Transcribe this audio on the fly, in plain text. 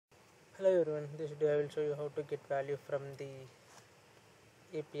Hello everyone, this video I will show you how to get value from the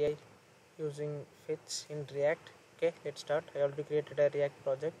API using fetch in React. Okay, let's start. I already created a React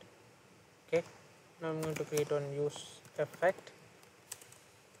project. Okay, now I'm going to create one use effect.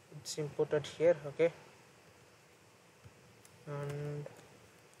 It's imported here. Okay, and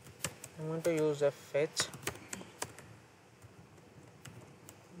I'm going to use a fetch.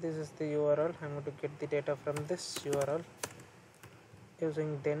 This is the URL. I'm going to get the data from this URL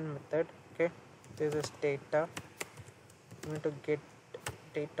using then method. Okay, this is data. I'm going to get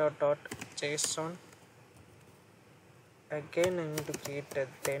data.json. Again I'm going to create a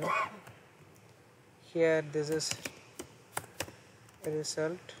then. Here this is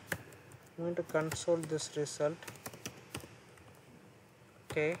result. I'm going to console this result.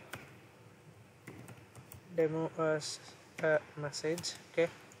 Okay, demo as a message. Okay,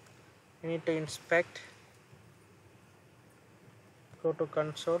 I need to inspect, go to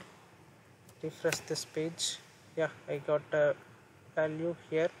console, refresh this page. Yeah, I got a value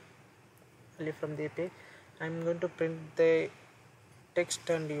here, value from the API. I'm going to print the text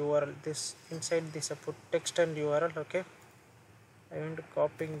and URL. This inside this put text and URL. Okay, I want to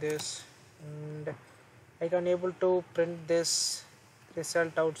copying this, and I can able to print this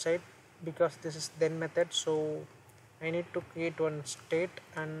result outside because this is then method. So I need to create one state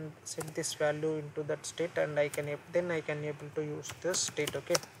and set this value into that state, and I can able to use this state.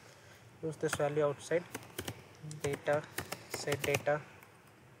 Okay, use this value outside data, set data,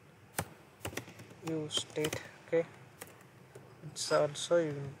 use state. Okay, it's also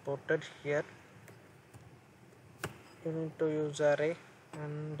imported here. You need to use array,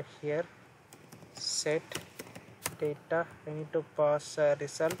 and here set data. I need to pass a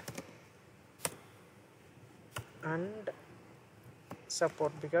result and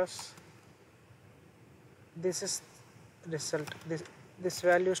support because this is result. This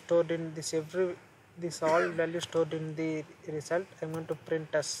value stored in this all value stored in the result. I'm going to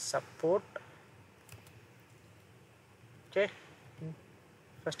print as support. Okay,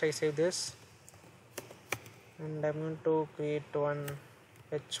 first I save this, and I'm going to create one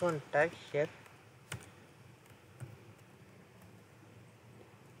h1 tag here.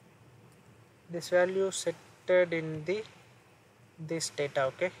 This value set in this data.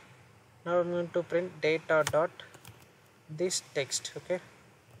 Okay, now I'm going to print data dot this text. Okay,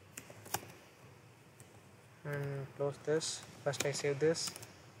 and close this. First I save this.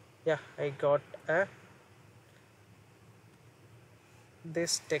 Yeah, I got a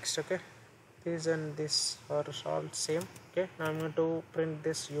this text. Okay, this and this are all same. Okay, now I'm going to print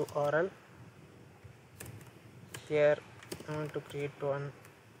this URL. Here I'm going to create one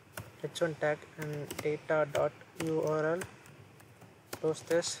h1 tag and data dot URL. Close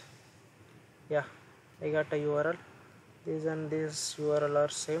this. Yeah, I got a URL. This and this URL are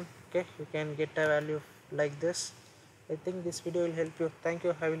same. Okay, you can get a value like this. I think this video will help you. Thank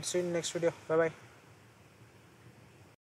you. I will see you in next video. Bye bye.